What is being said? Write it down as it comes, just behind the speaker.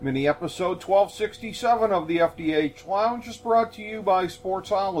Mini episode 1267 of the FDH Lounge is brought to you by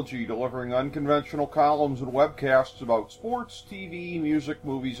Sportsology, delivering unconventional columns and webcasts about sports, TV, music,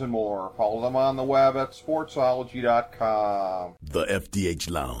 movies, and more. Follow them on the web at sportsology.com. The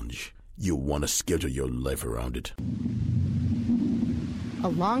FDH Lounge. You want to schedule your life around it. A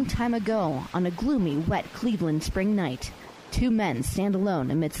long time ago, on a gloomy, wet Cleveland spring night, two men stand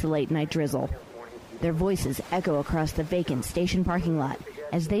alone amidst the late-night drizzle. Their voices echo across the vacant station parking lot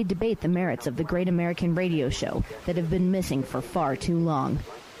as they debate the merits of the great American radio show that have been missing for far too long.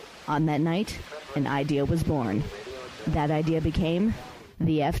 On that night, an idea was born. That idea became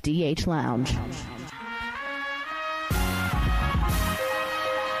the FDH Lounge.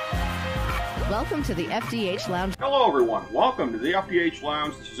 Welcome to the FDH Lounge. Hello, everyone. Welcome to the FDH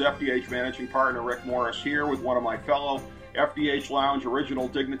Lounge. This is FDH Managing Partner Rick Morris here with one of my fellow FDH Lounge original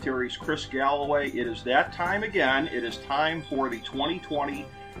dignitaries, Chris Galloway. It is that time again. It is time for the 2020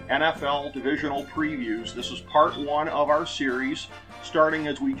 NFL Divisional Previews. This is part one of our series, starting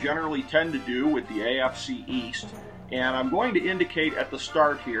as we generally tend to do with the AFC East. And I'm going to indicate at the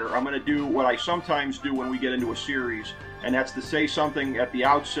start here, I'm going to do what I sometimes do when we get into a series, and that's to say something at the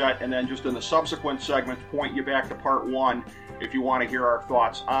outset and then just in the subsequent segments point you back to part one if you want to hear our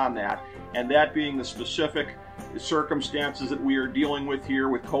thoughts on that. And that being the specific circumstances that we are dealing with here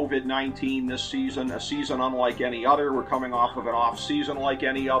with COVID-19 this season, a season unlike any other. We're coming off of an off season like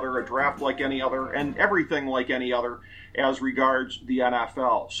any other, a draft like any other, and everything like any other as regards the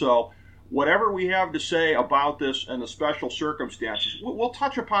NFL. So whatever we have to say about this and the special circumstances, we'll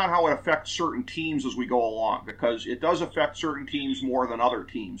touch upon how it affects certain teams as we go along, because it does affect certain teams more than other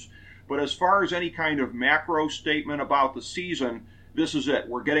teams. But as far as any kind of macro statement about the season, this is it.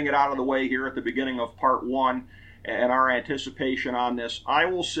 We're getting it out of the way here at the beginning of part one and our anticipation on this. I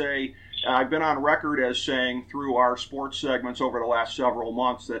will say, I've been on record as saying through our sports segments over the last several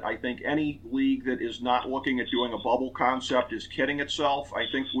months that I think any league that is not looking at doing a bubble concept is kidding itself. I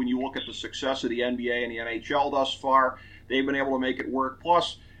think when you look at the success of the NBA and the NHL thus far, they've been able to make it work.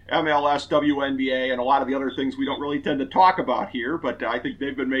 Plus, MLS, WNBA, and a lot of the other things we don't really tend to talk about here, but I think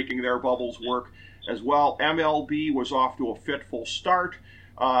they've been making their bubbles work as well. MLB was off to a fitful start.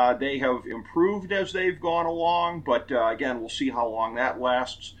 They have improved as they've gone along, but again, we'll see how long that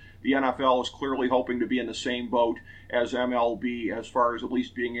lasts. The NFL is clearly hoping to be in the same boat as MLB as far as at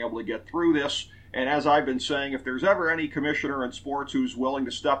least being able to get through this. And as I've been saying, if there's ever any commissioner in sports who's willing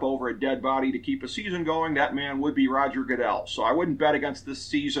to step over a dead body to keep a season going, that man would be Roger Goodell. So I wouldn't bet against this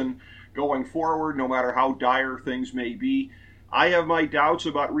season going forward, no matter how dire things may be. I have my doubts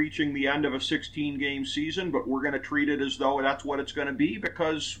about reaching the end of a 16-game season, but we're going to treat it as though that's what it's going to be,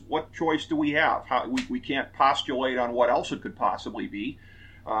 because what choice do we have? We can't postulate on what else it could possibly be.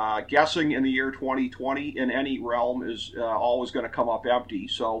 Guessing in the year 2020 in any realm is always going to come up empty.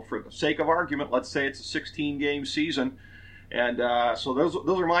 So for the sake of argument, let's say it's a 16-game season. And so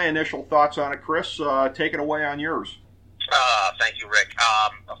those are my initial thoughts on it. Chris, take it away on yours. Thank you, Rick.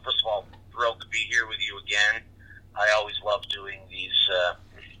 First of all, thrilled to be here with you again. I always love doing these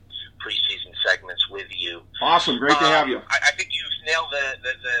preseason segments with you. Awesome, great to have you. I think you've nailed the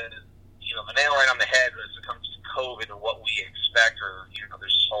nail right on the head when it comes to COVID and what we expect. Or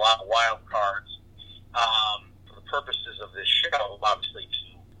there's a lot of wild cards. For the purposes of this show, obviously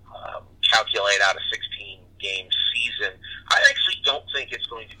to calculate out a 16-game season, I actually don't think it's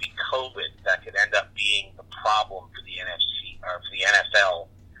going to be COVID that could end up being the problem for the NFC or for the NFL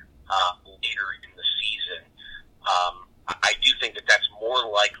later in the season. I do think that that's more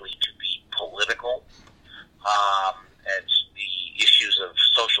likely to be political. It's the issues of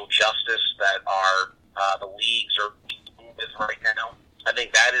social justice that the leagues are dealing with right now. I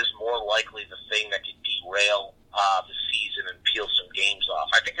think that is more likely the thing that could derail the season and peel some games off.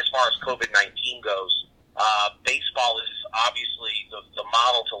 I think as far as COVID-19 goes, baseball is obviously the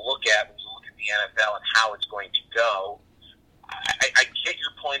model to look at when you look at the NFL and how it's going to go. I get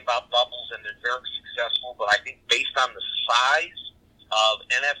your point about bubbles, and they're very successful, but I think based on the size of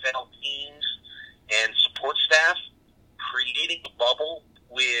NFL teams and support staff, creating a bubble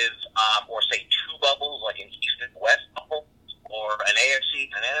with, or say two bubbles, like an East and West bubble, or an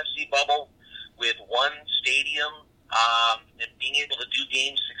AFC and NFC bubble with one stadium, and being able to do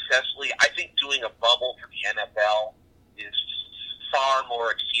games successfully, I think doing a bubble for the NFL is far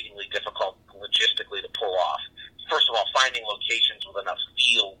more exceedingly difficult logistically to pull off. First of all, finding locations with enough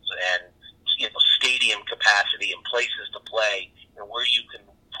fields and stadium capacity and places to play, and where you can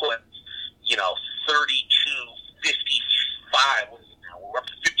put 32, 55. We're up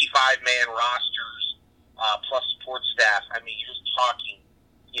to 55-man rosters plus support staff. I mean, you're just talking,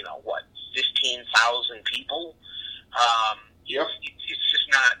 15,000 people. Yep. It's just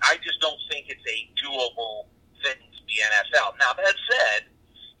not it's a doable thing to the NFL. Now, that said,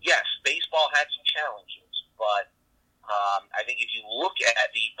 yes, baseball had some challenges, but I think if you look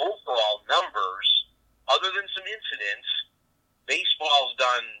at the overall numbers, other than some incidents, baseball's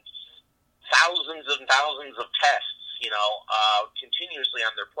done thousands and thousands of tests, continuously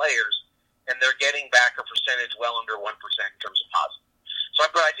on their players, and they're getting back a percentage well under 1% in terms of positive.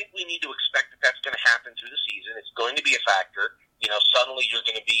 But I think we need to expect that that's going to happen through the season. It's going to be a factor. Suddenly you're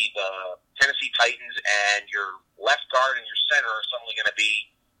going to be the Tennessee Titans, and your left guard and your center are suddenly going to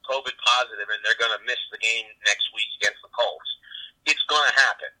be COVID positive, and they're going to miss the game next week against the Colts. It's going to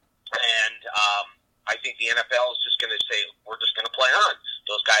happen. And I think the NFL is just going to say, we're just going to play on.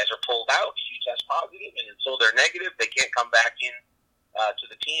 Those guys are pulled out if you test positive, and until they're negative, they can't come back in to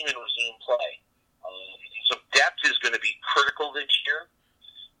the team and resume play. So depth is going to be critical this year.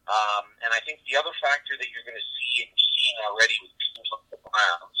 And I think the other factor that you're going to see, and you're seeing already with teams like the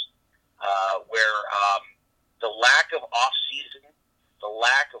Browns, where the lack of off-season, the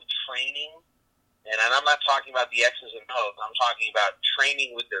lack of training, and I'm not talking about the X's and O's, I'm talking about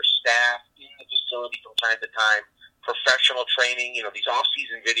training with their staff in the facility from time to time, professional training, these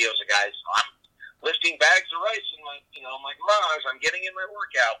off-season videos of guys, I'm lifting bags of rice in my garage, I'm getting in my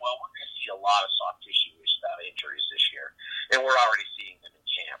workout. Well, we're going to see a lot of soft tissue injuries this year, and we're already seeing them in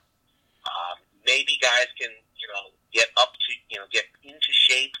camp. Maybe guys can, get up to, get into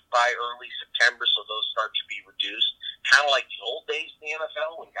shape by early September, so those start to be reduced. Kind of like the old days in the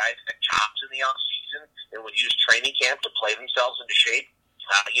NFL when guys had jobs in the off season and would use training camp to play themselves into shape.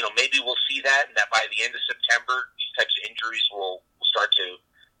 Maybe we'll see that, and that by the end of September, these types of injuries will start to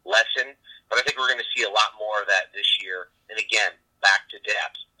lessen. But I think we're going to see a lot more of that this year. And again, back to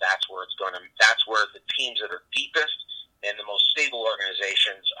depth. That's where the teams that are deepest and the most stable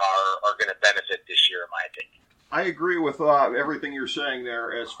organizations are going to benefit this year, in my opinion. I agree with everything you're saying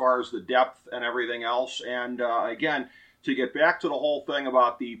there as far as the depth and everything else. And again, to get back to the whole thing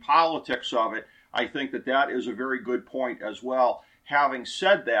about the politics of it, I think that is a very good point as well. Having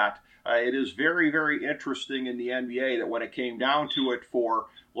said that, it is very, very interesting in the NBA that when it came down to it for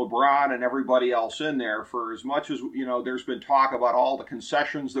LeBron and everybody else in there, for as much as, there's been talk about all the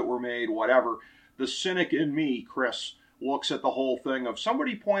concessions that were made, whatever, the cynic in me, Chris, looks at the whole thing of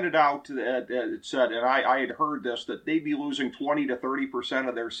somebody pointed out that it said, and I had heard this, that they'd be losing 20 to 30%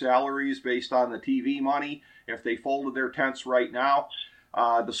 of their salaries based on the TV money if they folded their tents right now.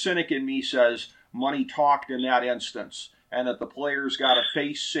 The cynic in me says money talked in that instance, and that the players got a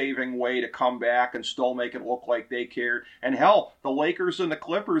face-saving way to come back and still make it look like they cared. And hell, the Lakers and the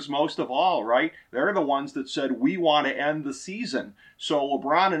Clippers most of all, right? They're the ones that said, we want to end the season. So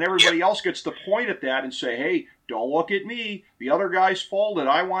LeBron and everybody else gets to point at that and say, hey, don't look at me. The other guys folded.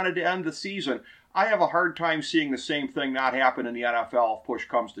 I wanted to end the season. I have a hard time seeing the same thing not happen in the NFL if push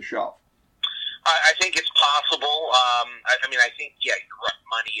comes to shove. I think it's possible. I think, you're right.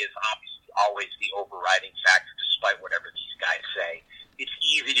 Money is obviously always the overriding factor, despite whatever these guys say. It's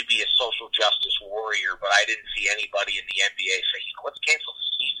easy to be a social justice warrior, but I didn't see anybody in the NBA say, let's cancel the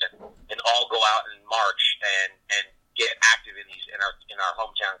season and all go out in March and get active in our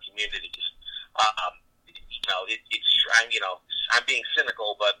hometown communities. I'm being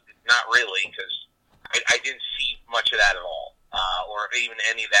cynical, but not really, because I didn't see much of that at all, or even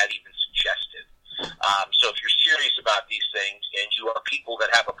any of that even suggested. So if you're serious about these things and you are people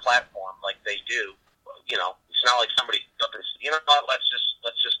that have a platform like they do, it's not like somebody up and said,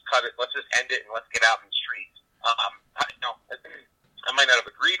 let's just cut it, let's just end it, and let's get out in the streets. I might not have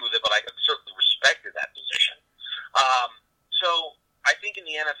agreed with it, but I certainly respected that position. So I think in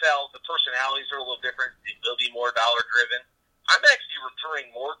the NFL, the personalities are a little different. They'll be more dollar-driven. I'm actually referring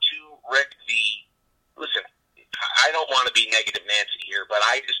more to, Rick, listen, I don't want to be negative Nancy here, but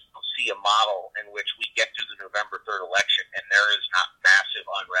I just don't see a model in which we get through the November 3rd election and there is not massive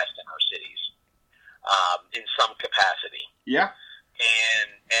unrest in our cities in some capacity. Yeah.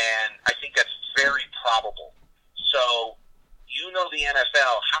 And I think that's very probable. So, the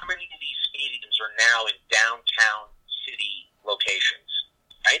NFL, how many of these stadiums are now in downtown city locations,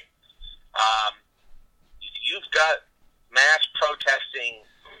 right? You've got mass protesting,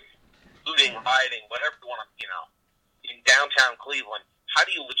 looting, rioting, whatever you want to, in downtown Cleveland. How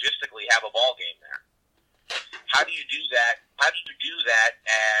do you logistically have a ball game there? How do you do that? How do you do that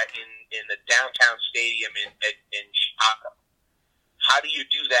in the downtown stadium in Chicago? How do you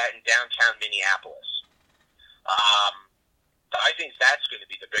do that in downtown Minneapolis? I think that's going to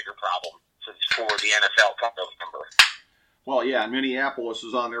be the bigger problem for the NFL come November. Well, yeah, and Minneapolis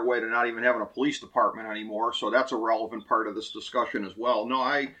is on their way to not even having a police department anymore, so that's a relevant part of this discussion as well. No,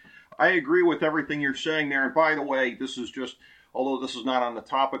 I agree with everything you're saying there. And by the way, this is just although this is not on the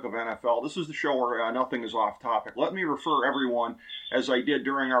topic of NFL, this is the show where nothing is off topic. Let me refer everyone, as I did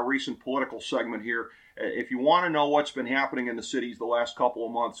during our recent political segment here, if you want to know what's been happening in the cities the last couple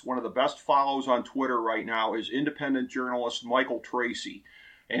of months, one of the best follows on Twitter right now is independent journalist Michael Tracy.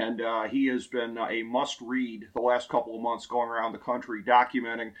 And he has been a must-read the last couple of months going around the country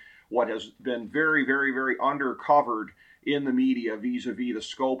documenting what has been very, very, very undercovered in the media vis-a-vis the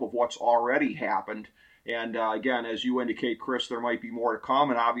scope of what's already happened. And again, as you indicate, Chris, there might be more to come,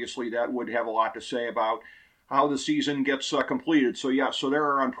 and obviously that would have a lot to say about how the season gets completed. So there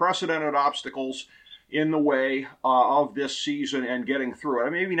are unprecedented obstacles in the way of this season and getting through it. I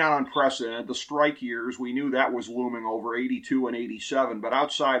mean, maybe not unprecedented. The strike years, we knew that was looming over 82 and 87, but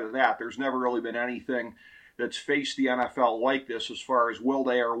outside of that, there's never really been anything that's faced the NFL like this as far as will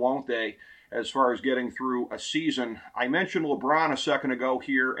they or won't they, as far as getting through a season. I mentioned LeBron a second ago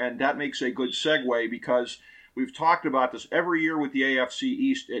here, and that makes a good segue because we've talked about this every year with the AFC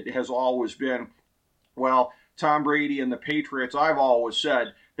East. It has always been, well, Tom Brady and the Patriots, I've always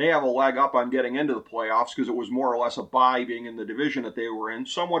said, they have a leg up on getting into the playoffs because it was more or less a bye being in the division that they were in,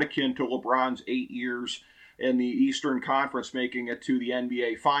 somewhat akin to LeBron's 8 years in the Eastern Conference making it to the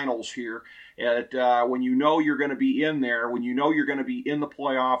NBA Finals here. And when you know you're going to be in there, when you know you're going to be in the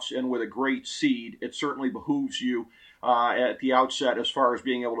playoffs and with a great seed, it certainly behooves you at the outset as far as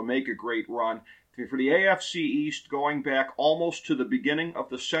being able to make a great run. For the AFC East, going back almost to the beginning of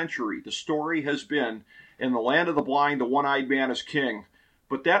the century, the story has been, in the land of the blind, the one-eyed man is king.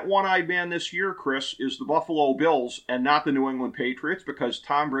 But that one-eyed man this year, Chris, is the Buffalo Bills and not the New England Patriots, because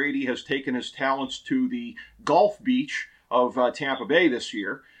Tom Brady has taken his talents to the Gulf Beach of Tampa Bay this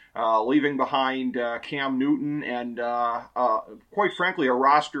year, leaving behind Cam Newton and, quite frankly, a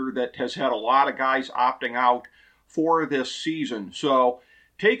roster that has had a lot of guys opting out for this season. So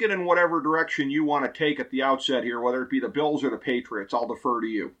take it in whatever direction you want to take at the outset here, whether it be the Bills or the Patriots. I'll defer to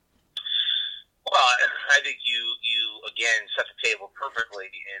you. Well, I think you again set the table perfectly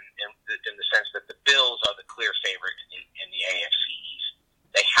in the sense that the Bills are the clear favorite in the AFC East.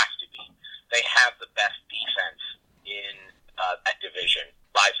 They have to be. They have the best defense in that division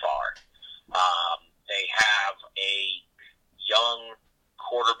by far. They have a young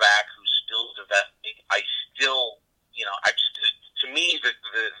quarterback who's still developing. To me, the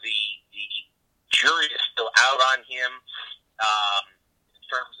jury is still out on him in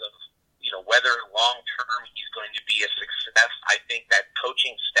terms of whether long-term he's going to be a success. I think that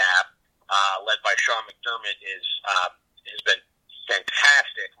coaching staff, led by Sean McDermott, has been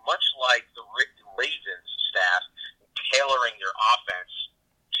fantastic, much like the Ravens staff, tailoring their offense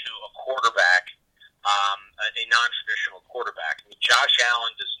to a quarterback, a non-traditional quarterback. I mean, Josh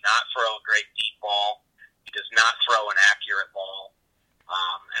Allen does not throw a great deep ball. He does not throw an accurate ball.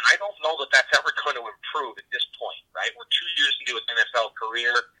 And I don't know that that's ever going to improve at this point, right? We're 2 years into his NFL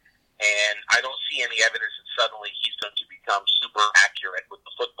career, and I don't see any evidence that suddenly he's going to become super accurate with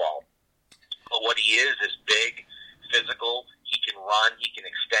the football. But what he is big, physical, he can run, he can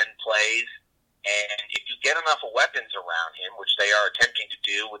extend plays, and if you get enough weapons around him, which they are attempting to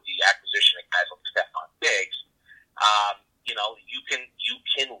do with the acquisition of guys like Stephon Diggs, you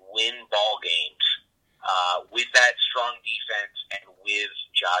can win ball games with that strong defense and with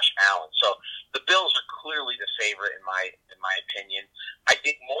Josh Allen. So the Bills are clearly the favorite in my opinion. I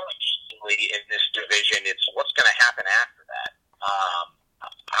think more interestingly in this division, it's what's going to happen after that.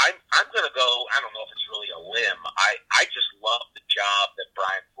 I'm going to go, I don't know if it's really a limb. I just love the job that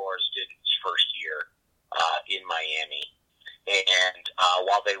Brian Flores did in his first year in Miami. And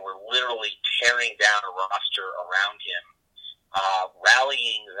while they were literally tearing down a roster around him,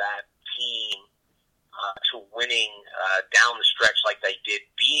 rallying that team to winning down the stretch like they did,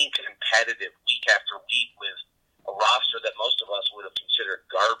 being competitive week after week with a roster that most of us would have considered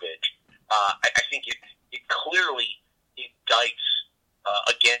garbage, I think it clearly indicts,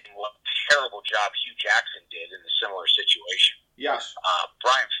 again, what a terrible job Hugh Jackson did in a similar situation. Yes.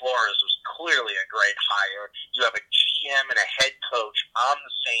 Brian Flores was clearly a great hire. You have a GM and a head coach on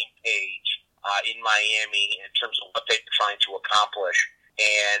the same page in Miami in terms of what they're trying to accomplish.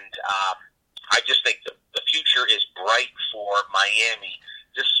 And I just think the future is bright for Miami,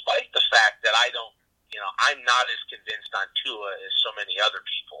 despite the fact that I'm not as convinced on Tua as so many other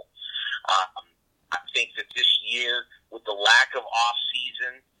people. I think that this year, with the lack of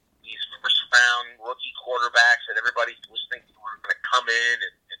off-season, these first-round rookie quarterbacks that everybody was thinking were going to come in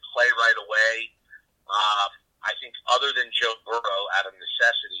and play right away, I think other than Joe Burrow, out of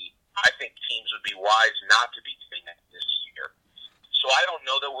necessity, I think teams would be wise not to be doing that this year. So I don't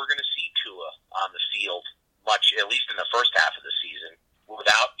know that we're going to see Tua on the field much, at least in the first half of the season,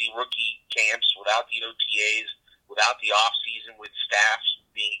 without the rookie camps, without the OTAs, without without the off season with staffs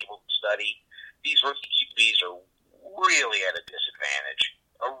being able to study, these rookie QBs are really at a disadvantage,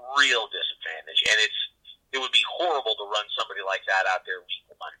 a real disadvantage, and it would be horrible to run somebody like that out there week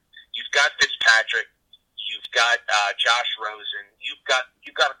one. You've got Fitzpatrick, you've got Josh Rosen, you've got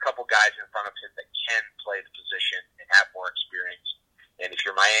a couple guys in front of him that can play the position and have more experience. And if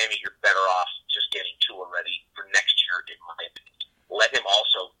you're Miami, you're better off just getting Tua ready for next year, in my opinion. Let him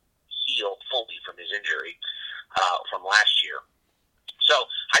also heal fully from his injury from last year. So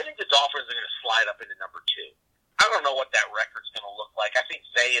I think the Dolphins are going to slide up into number 2. I don't know what that record's going to look like. I think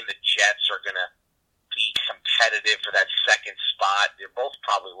they and the Jets are going to be competitive for that second spot. They're both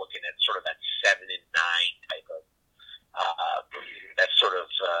probably looking at sort of that 7 and 9 type of that sort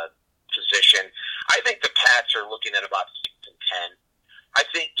of position. I think the Pats are looking at about 6 and 10. I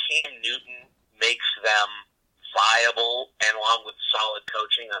think Cam Newton makes them viable, and along with solid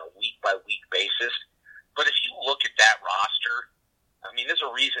coaching on a week-by-week basis. But if you look at that roster, I mean, there's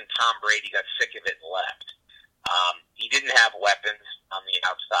a reason Tom Brady got sick of it and left. He didn't have weapons on the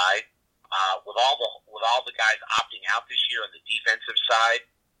outside. With all the guys opting out this year on the defensive side,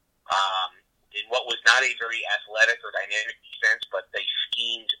 in what was not a very athletic or dynamic defense, but they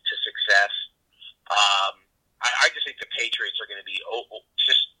schemed to success. I just think the Patriots are going to be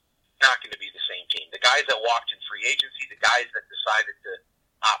just not going to be the same team. The guys that walked in free agency, the guys that decided to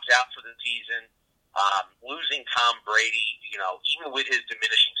opt out for the season, losing Tom Brady, even with his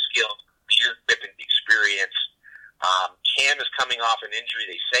diminishing skills, leadership and experience. Cam is coming off an injury.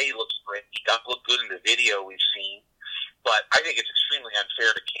 They say he looks great. He does look good in the video we've seen. But I think it's extremely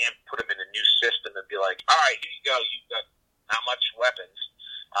unfair to Cam put him in a new system and be like, all right, here you go. You've got not much weapons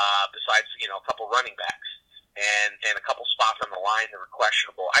besides, a couple running backs and a couple spots on the line that are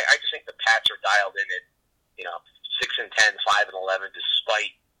questionable. I just think the Pats are dialed in at, 6 and 10, 5 and 11,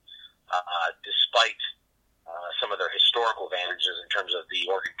 despite some of their historical advantages in terms of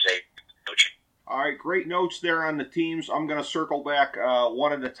the organization coaching. All right, great notes there on the teams. I'm going to circle back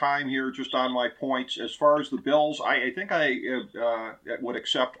one at a time here just on my points. As far as the Bills, I think I would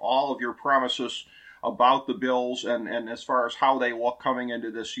accept all of your premises about the Bills and as far as how they look coming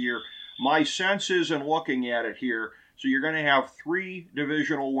into this year. My sense is, in looking at it here, so you're going to have 3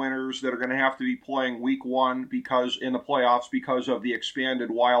 divisional winners that are going to have to be playing week 1 because in the playoffs because of the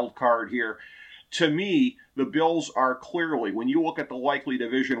expanded wild card here. To me, the Bills are clearly, when you look at the likely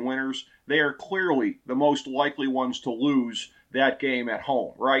division winners, they are clearly the most likely ones to lose that game at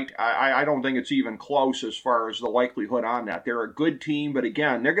home, right? I don't think it's even close as far as the likelihood on that. They're a good team, but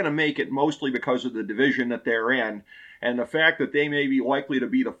again, they're going to make it mostly because of the division that they're in. And the fact that they may be likely to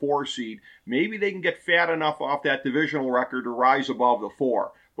be the 4 seed, maybe they can get fat enough off that divisional record to rise above the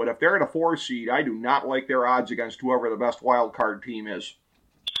 4. But if they're at a 4 seed, I do not like their odds against whoever the best wild card team is.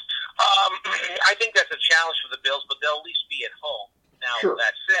 I think that's a challenge for the Bills, but they'll at least be at home. Now, sure.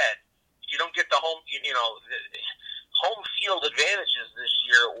 That said, you don't get the home, home field advantages this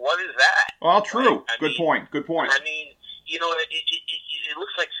year. What is that? Well, true. Right? Good point. I mean, it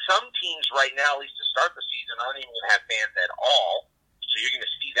looks like some teams right now, at least to start the season, aren't even going to have fans at all. So you're going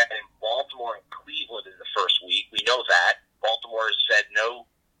to see that in Baltimore and Cleveland in the first week. We know that. Baltimore has said no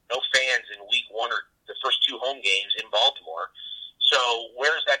fans in week 1 or the first 2 home games in Baltimore. So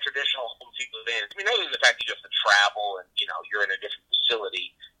where's that traditional home field advantage? I mean, other than the fact that you have to travel and, you're in a different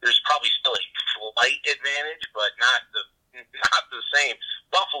facility, there's probably still a slight advantage, but not the same.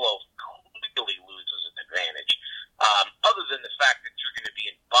 Buffalo clearly loses an advantage, other than the fact that you're going to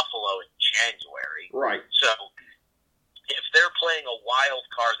be in Buffalo in January. Right. So if they're playing a wild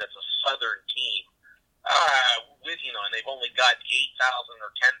card that's a Southern team, and they've only got 8,000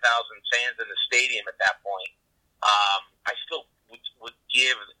 or 10,000 fans in the stadium at that point, I still would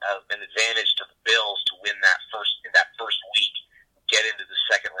give an advantage to the Bills to win that first week, get into the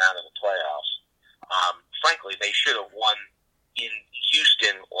second round of the playoffs. Frankly, they should have won in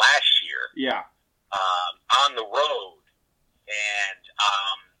Houston last year. Yeah. On the road, and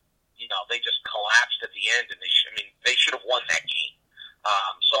they just collapsed at the end, and they should have won that game.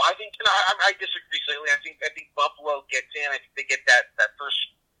 So I think I disagree slightly. I think Buffalo gets in. I think they get that first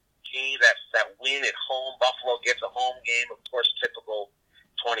game, that win at home. Buffalo gets a home game, of course, typical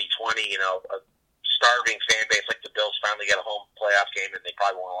 2020. A starving fan base like the Bills finally get a home playoff game, and they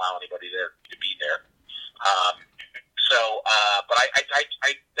probably won't allow anybody there to be there. But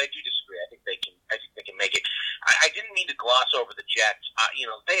I do disagree. I think they can make it. I didn't mean to gloss over the Jets.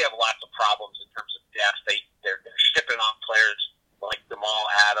 They have lots of problems in terms of depth. They're shipping off players like Jamal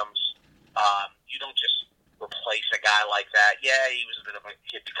Adams. You don't just replace a guy like that. Yeah,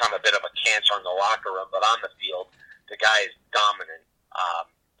 he'd become a bit of a cancer in the locker room, but on the field, the guy is dominant.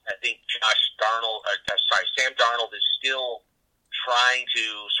 I think Sam Darnold trying to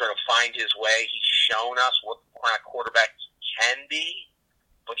sort of find his way. He's shown us what kind of quarterback he can be,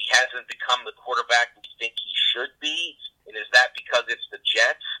 but he hasn't become the quarterback we think he should be. And is that because it's the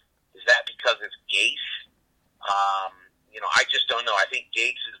Jets? Is that because it's Gase? I just don't know. I think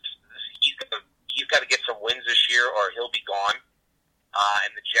Gates he's got to get some wins this year, or he'll be gone,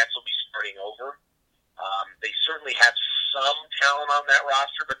 and the Jets will be starting over. They certainly have some talent on that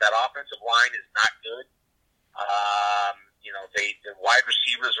roster, but that offensive line is not good. The wide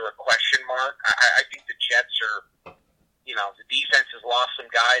receivers are a question mark. I think the Jets are, the defense has lost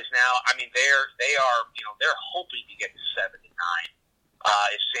some guys now. I mean, they're hoping to get to 7-9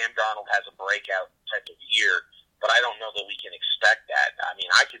 if Sam Darnold has a breakout type of year. But I don't know that we can expect that. I mean,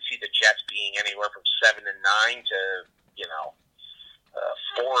 I could see the Jets being anywhere from 7-9 to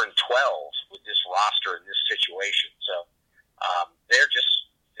 4-12 with this roster in this situation. So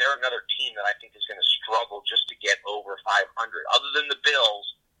they're another team that I think is going to struggle just to get over 500. Other than the Bills,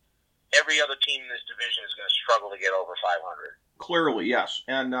 every other team in this division is going to struggle to get over 500. Clearly, yes.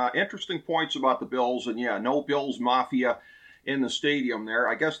 And interesting points about the Bills. And, no Bills Mafia in the stadium there.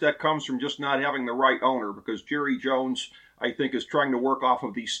 I guess that comes from just not having the right owner, because Jerry Jones, I think, is trying to work off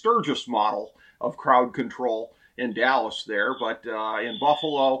of the Sturgis model of crowd control in Dallas there. But in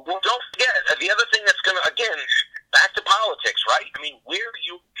Buffalo... Well, don't forget, the other thing that's going to, again, back to politics, right? I mean, where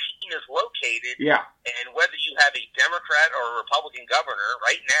your team is located, and whether you have a Democrat or a Republican governor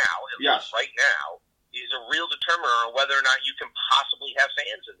right now, right now, is a real determiner on whether or not you can possibly have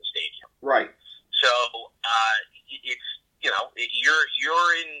fans in the stadium. Right. So it's,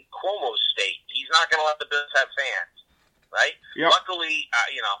 you're in Cuomo's state. He's not going to let the Bills have fans, right? Yep. Luckily,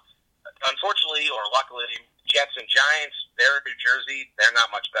 unfortunately or luckily, Jets and Giants, they're in New Jersey. They're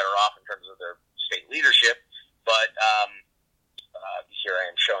not much better off in terms of their state leadership. But here I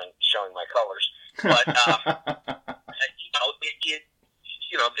am showing my colors. But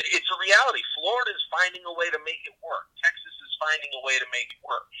it's a reality. Florida is finding a way to make it work. Texas is finding a way to make it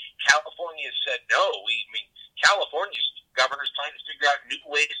work. California has said no. California's governor's trying to figure out new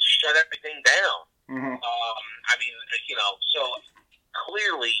ways to shut everything down. Mm-hmm. So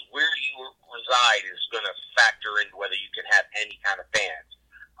clearly where you reside is going to factor in whether you can have any kind of fans.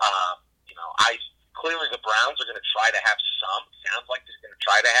 Clearly the Browns are going to try to have some. Sounds like they're going to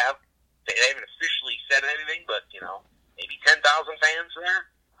try to have. They haven't officially said anything, but, maybe 10,000 fans there.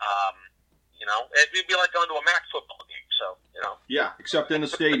 It'd be like going to a MAC football game. So, Yeah, except in the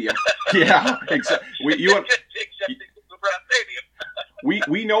stadium. Yeah, except except in the Brown Stadium.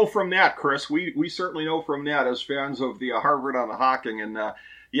 we know from that, Chris. We certainly know from that as fans of the Harvard on the Hocking. And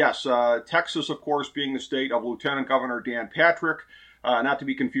yes, Texas, of course, being the state of Lieutenant Governor Dan Patrick. Not to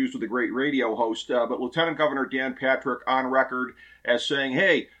be confused with the great radio host, but Lieutenant Governor Dan Patrick on record as saying,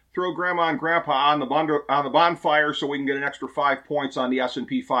 "Hey, throw Grandma and Grandpa on the bonfire so we can get an extra 5 points on the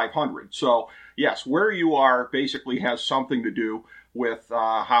S&P 500." So, yes, where you are basically has something to do with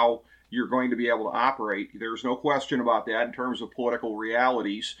how you're going to be able to operate. There's no question about that in terms of political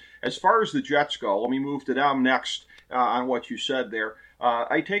realities. As far as the Jets go, let me move to them next on what you said there.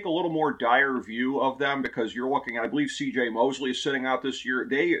 I take a little more dire view of them because you're looking at, I believe C.J. Mosley is sitting out this year.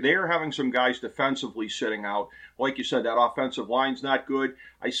 They are having some guys defensively sitting out. Like you said, that offensive line's not good.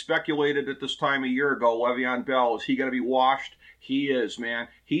 I speculated at this time a year ago, Le'Veon Bell, is he going to be washed? He is, man.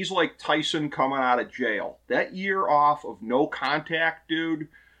 He's like Tyson coming out of jail. That year off of no contact, dude,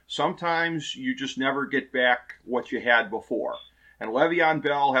 sometimes you just never get back what you had before. And Le'Veon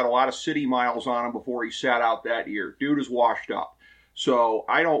Bell had a lot of city miles on him before he sat out that year. Dude is washed up. So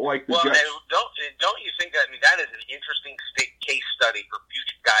I don't like the Jets. Well, don't you think that? I mean, that is an interesting case study for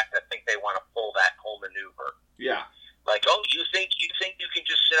future guys that think they want to pull that whole maneuver. Yeah. Like, you think you can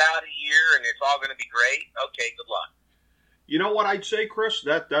just sit out a year and it's all going to be great? Okay, good luck. You know what I'd say, Chris?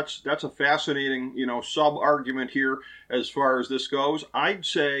 That's a fascinating, sub-argument here as far as this goes. I'd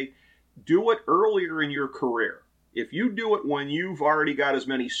say do it earlier in your career. If you do it when you've already got as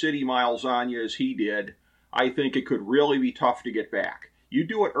many city miles on you as he did, I think it could really be tough to get back. You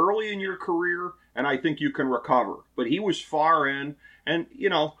do it early in your career, and I think you can recover. But he was far in, and,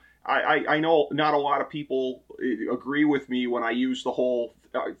 I know not a lot of people agree with me when I use the whole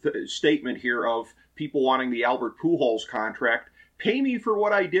statement here of people wanting the Albert Pujols contract. Pay me for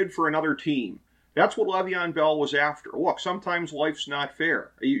what I did for another team. That's what Le'Veon Bell was after. Look, sometimes life's not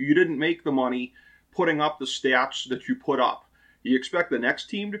fair. You didn't make the money putting up the stats that you put up. You expect the next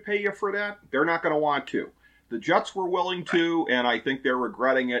team to pay you for that? They're not going to want to. The Jets were willing to, and I think they're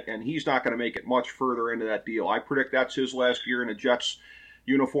regretting it, and he's not going to make it much further into that deal. I predict that's his last year in a Jets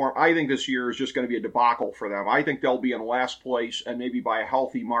uniform. I think this year is just going to be a debacle for them. I think they'll be in last place, and maybe by a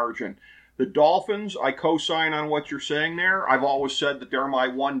healthy margin. The Dolphins, I co-sign on what you're saying there. I've always said that they're my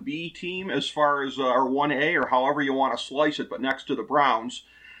 1B team as far as, or 1A, or however you want to slice it, but next to the Browns.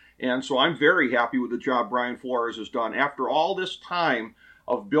 And so I'm very happy with the job Brian Flores has done. After all this time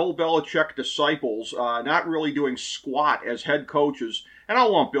of Bill Belichick disciples not really doing squat as head coaches, and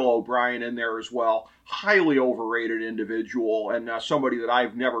I'll lump Bill O'Brien in there as well, highly overrated individual and somebody that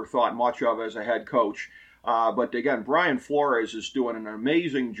I've never thought much of as a head coach. But again, Brian Flores is doing an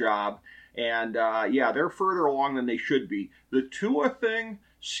amazing job. And, yeah, they're further along than they should be. The Tua thing,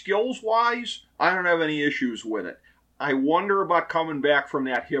 skills-wise, I don't have any issues with it. I wonder about coming back from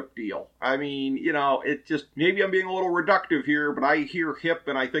that hip deal. I mean, you know, it just, maybe I'm being a little reductive here, but I hear hip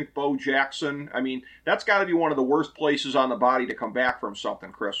and I think Bo Jackson. I mean, that's got to be one of the worst places on the body to come back from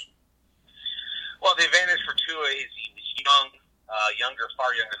something, Chris. Well, the advantage for Tua is he was young,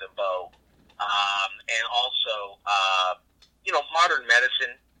 far younger than Bo. And also, you know, modern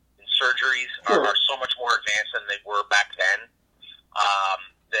medicine and surgeries are so much more advanced than they were back then.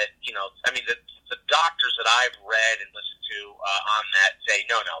 That, you know, I mean, the doctors that I've read and listened to on that say,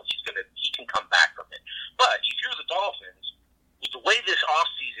 no, he can come back from it. But if you're the Dolphins, with the way this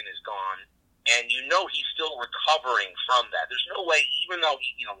offseason is gone, and you know he's still recovering from that, there's no way, even though,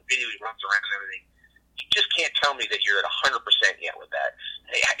 you know, the video he runs around and everything, you just can't tell me that you're at 100% yet with that.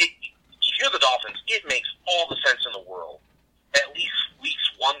 If you're the Dolphins, it makes all the sense in the world, at least weeks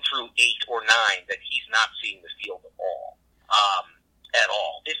 1 through 8 or 9, that he's not seeing the field at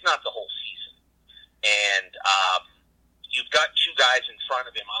all. It's not the whole season. And you've got 2 guys in front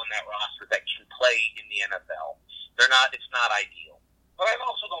of him on that roster that can play in the NFL. It's not ideal. But I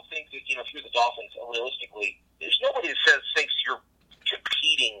also don't think that, you know, if you're the Dolphins, realistically, there's nobody that thinks you're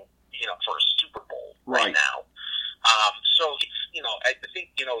competing, you know, for a Super Bowl right now. So it's, you know, I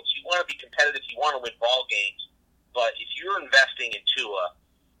think, you know, if you want to be competitive, you want to win ball games. But if you're investing in Tua,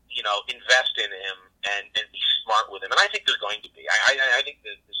 you know, invest in him and be smart with him. And I think they're going to be. I think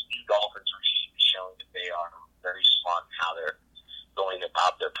that this new Dolphins regime is showing that they are very smart in how they're going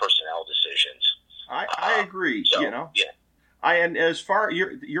about their personnel decisions. I agree. So, you know, yeah. And as far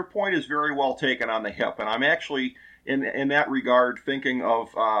your point is very well taken on the hip, and I'm actually in that regard thinking of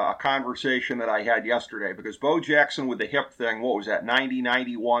a conversation that I had yesterday, because Bo Jackson with the hip thing, what was that, 90,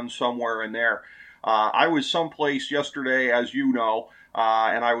 91, somewhere in there. I was someplace yesterday, as you know,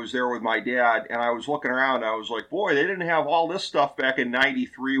 and I was there with my dad, and I was looking around, and I was like, boy, they didn't have all this stuff back in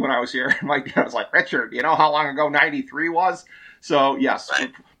 93 when I was here. And my dad was like, Richard, you know how long ago 93 was? So, yes,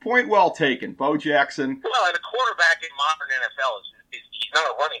 right. Point well taken. Bo Jackson. Well, and a quarterback in modern NFL is he's not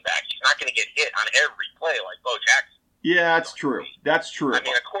a running back. He's not going to get hit on every play like Bo Jackson. Yeah, that's true. That's true. I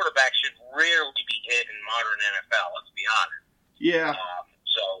mean, a quarterback should rarely be hit in modern NFL, let's be honest. Yeah.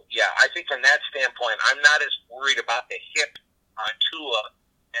 So, yeah, I think from that standpoint, I'm not as worried about the hip on Tua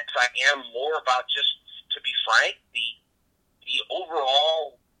as I am more about, just to be frank, the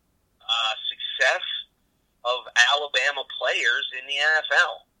overall success of Alabama players in the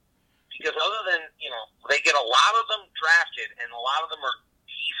NFL. Because other than, you know, they get a lot of them drafted, and a lot of them are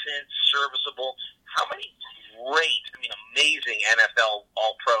decent, serviceable. How many great, I mean, amazing NFL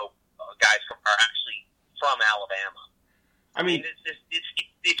All-Pro guys are actually from Alabama? I mean,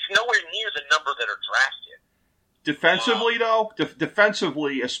 it's nowhere near the number that are drafted. Defensively, though,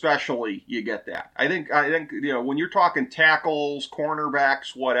 defensively especially, you get that. I think you know, when you're talking tackles,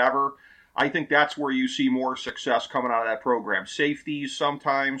 cornerbacks, whatever, I think that's where you see more success coming out of that program. Safeties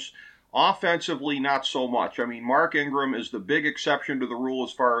sometimes. Offensively, not so much. I mean, Mark Ingram is the big exception to the rule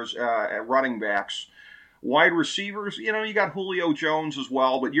as far as running backs. Wide receivers, you know, you got Julio Jones as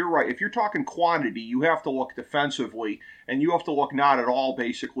well, but you're right. If you're talking quantity, you have to look defensively, and you have to look not at all,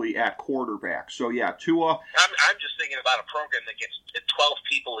 basically, at quarterback. So, yeah, Tua. I'm just thinking about a program that gets 12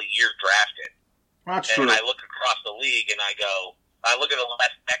 people a year drafted. That's true. And I look across the league, and I look at the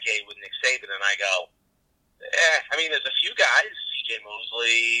last decade with Nick Saban, and I go, I mean, there's a few guys, C.J.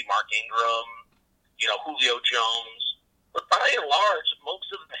 Mosley, Mark Ingram, you know, Julio Jones, but by and large, most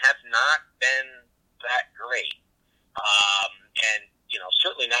of them have not been that great. And, you know,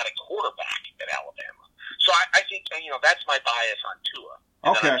 certainly not a quarterback at Alabama. So I think, you know, that's my bias on Tua.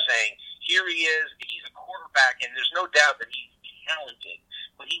 And okay. then I'm saying, here he is, he's a quarterback, and there's no doubt that he's talented,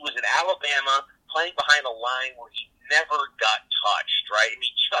 but he was at Alabama playing behind a line where he never got touched, right? I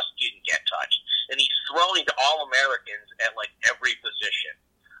mean, just didn't get touched. And he's throwing to All-Americans at, like, every position.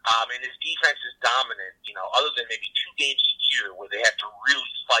 And his defense is dominant, you know, other than maybe 2 games a year where they have to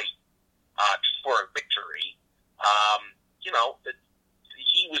really fight for a victory. You know,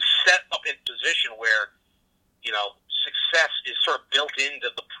 he was set up in a position where, you know, success is sort of built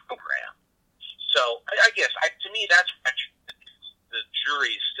into the program. So I guess, to me, that's the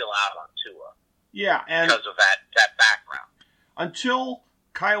jury is still out on Tua. Yeah, and because of that background. Until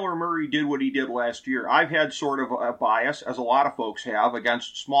Kyler Murray did what he did last year, I've had sort of a bias, as a lot of folks have,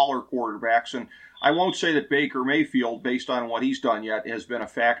 against smaller quarterbacks, and I won't say that Baker Mayfield, based on what he's done yet, has been a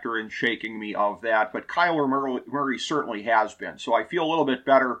factor in shaking me of that, but Kyler Murray certainly has been. So I feel a little bit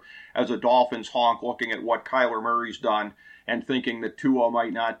better as a Dolphins honk looking at what Kyler Murray's done and thinking that Tua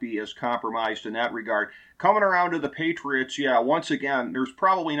might not be as compromised in that regard. Coming around to the Patriots, yeah, once again, there's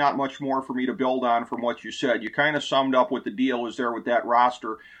probably not much more for me to build on from what you said. You kind of summed up what the deal is there with that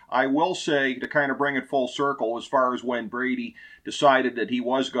roster. I will say, to kind of bring it full circle, as far as when Brady decided that he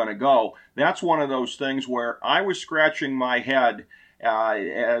was going to go, that's one of those things where I was scratching my head,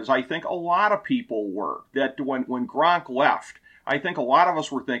 as I think a lot of people were, that when Gronk left, I think a lot of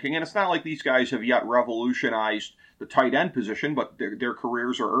us were thinking, and it's not like these guys have yet revolutionized the tight end position, but their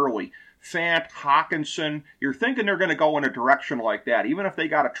careers are early. Fant, Hawkinson, you're thinking they're going to go in a direction like that, even if they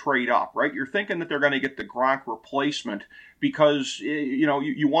got to trade up, right? You're thinking that they're going to get the Gronk replacement because,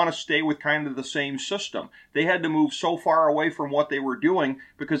 you want to stay with kind of the same system. They had to move so far away from what they were doing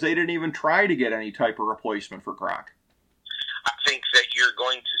because they didn't even try to get any type of replacement for Gronk. I think that you're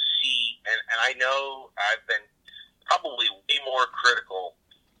going to see, and I know I've been probably way more critical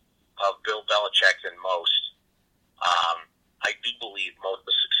of Bill Belichick than most. I do believe most of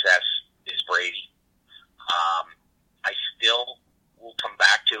the success is Brady. I still will come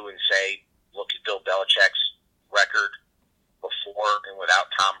back to and say, look at Bill Belichick's record before and without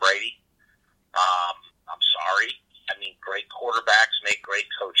Tom Brady. I'm sorry. I mean, great quarterbacks make great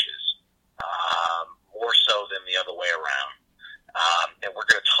coaches, more so than the other way around. And we're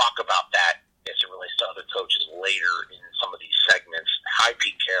going to talk about that as it relates to other coaches later in some of these segments. Hi,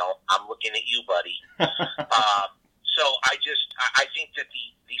 Pete Carroll. I'm looking at you, buddy. So I think that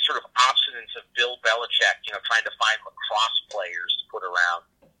the sort of obstinance of Bill Belichick, trying to find lacrosse players to put around,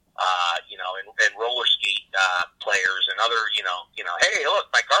 and roller skate players and other, hey, look,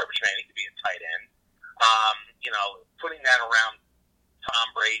 my garbage man, he could be a tight end. Putting that around Tom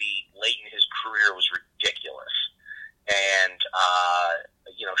Brady late in his career was ridiculous. And,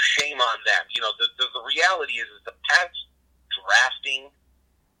 shame on them. The reality is the Pats drafting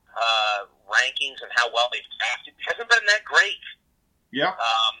rankings and how well they've drafted hasn't been that great. Yeah.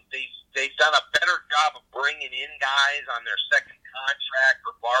 They've done a better job of bringing in guys on their second contract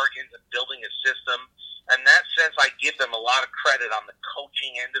or bargains and building a system. In that sense, I give them a lot of credit on the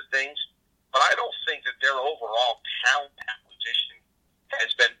coaching end of things, but I don't think that their overall talent acquisition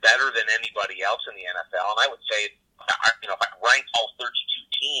has been better than anybody else in the NFL. And I would say, if I ranked all 32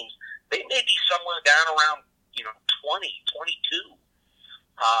 teams, they may be somewhere down around, 20, 22.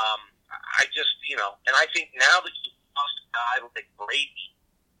 I just, and I think now that you lost a guy like Brady,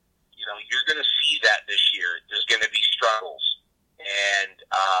 you're going to see that this year. There's going to be struggles. And,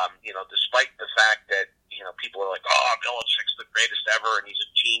 despite the fact that, people are like, oh, Belichick's the greatest ever and he's a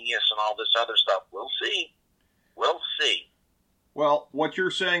genius and all this other stuff, we'll see. We'll see. Well, what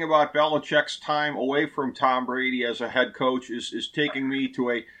you're saying about Belichick's time away from Tom Brady as a head coach is taking me to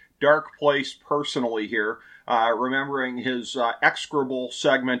a dark place personally here. Remembering his execrable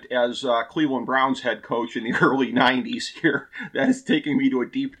segment as Cleveland Browns head coach in the early 90s here. That is taking me to a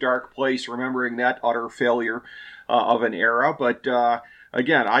deep, dark place, remembering that utter failure of an era. But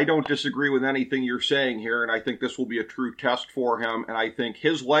again, I don't disagree with anything you're saying here, and I think this will be a true test for him, and I think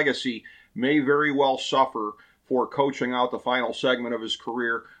his legacy may very well suffer for coaching out the final segment of his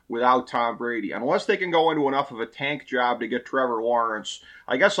career without Tom Brady. Unless they can go into enough of a tank job to get Trevor Lawrence.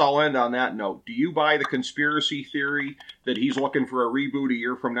 I guess I'll end on that note. Do you buy the conspiracy theory that he's looking for a reboot a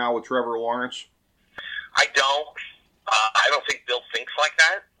year from now with Trevor Lawrence? I don't. I don't think Bill thinks like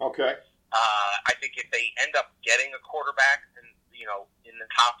that. Okay. I think if they end up getting a quarterback in the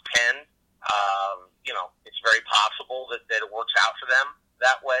top 10, it's very possible that it works out for them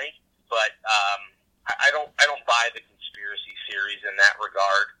that way. But I don't buy the conspiracy theories in that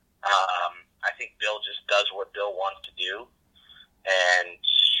regard. I think Bill just does what Bill wants to do, and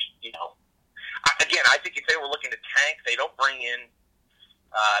again, I think if they were looking to tank, they don't bring in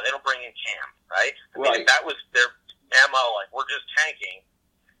Cam, right? I mean, if that was their MO, like we're just tanking,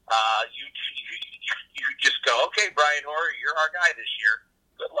 you just go, okay, Brian Hoyer, you're our guy this year.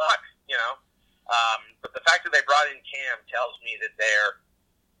 Good luck, But the fact that they brought in Cam tells me that they're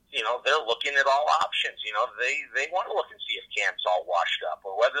looking at all options. They want to look and see if Cam's all washed up,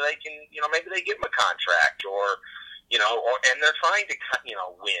 or whether they can, maybe they give him a contract, and they're trying to,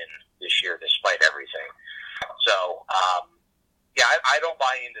 win this year despite everything. So, I don't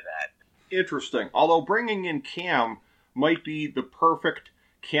buy into that. Interesting. Although bringing in Cam might be the perfect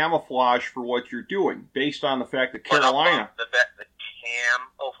camouflage for what you're doing, based on the fact that Carolina... The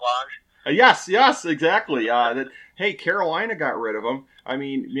camouflage? Yes, exactly. Hey, Carolina got rid of him. I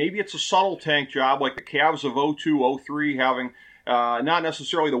mean, maybe it's a subtle tank job like the Cavs of 02-03 having not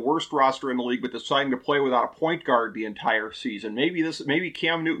necessarily the worst roster in the league, but deciding to play without a point guard the entire season. Maybe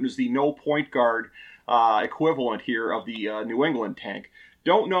Cam Newton is the no point guard equivalent here of the New England tank.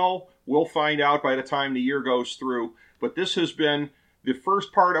 Don't know. We'll find out by the time the year goes through. But this has been the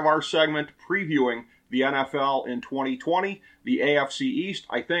first part of our segment previewing the NFL in 2020, the AFC East.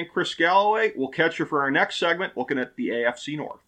 I thank Chris Galloway. We'll catch you for our next segment looking at the AFC North.